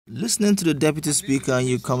Listening to the Deputy Speaker,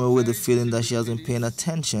 you come away with the feeling that she has been paying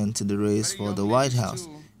attention to the race for the White House,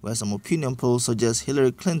 where some opinion polls suggest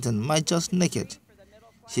Hillary Clinton might just nick it.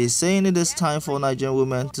 She is saying it is time for Nigerian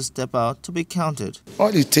women to step out to be counted.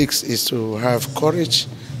 All it takes is to have courage,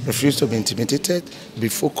 refuse to be intimidated, be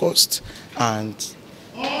focused, and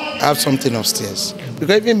have something upstairs.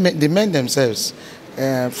 Because even the men themselves,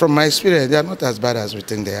 from my experience, they are not as bad as we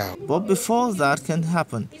think they are. But before that can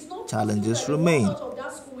happen, challenges remain.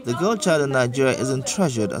 The girl child in Nigeria isn't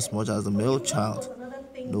treasured as much as the male child.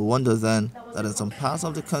 No wonder then that in some parts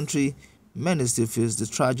of the country, many still face the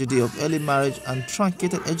tragedy of early marriage and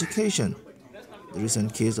truncated education. The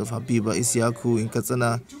recent case of Habiba Isiaku in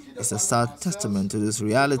Katsina is a sad testament to this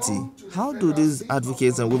reality. How do these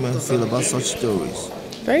advocates and women feel about such stories?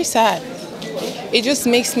 Very sad. It just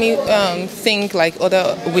makes me think like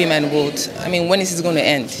other women would. I mean, when is this going to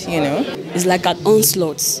end, you know? It's like an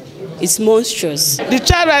onslaught. It's monstrous. The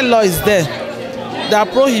child right law is there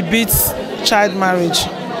that prohibits child marriage.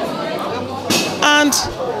 And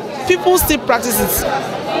people still practice it,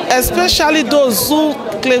 especially those who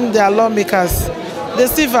claim they are lawmakers. They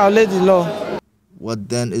still violate the law. What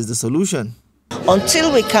then is the solution?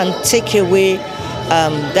 Until we can take away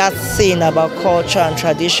that thing about culture and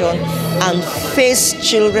tradition and face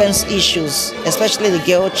children's issues, especially the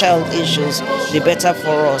girl child issues, the better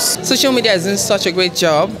for us. Social media is doing such a great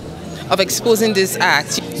job of exposing this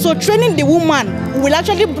act. So training the woman will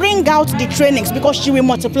actually bring out the trainings because she will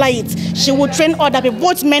multiply it. She will train other people,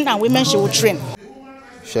 both men and women she will train.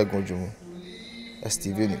 Shegun Jumu,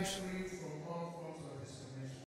 STV News.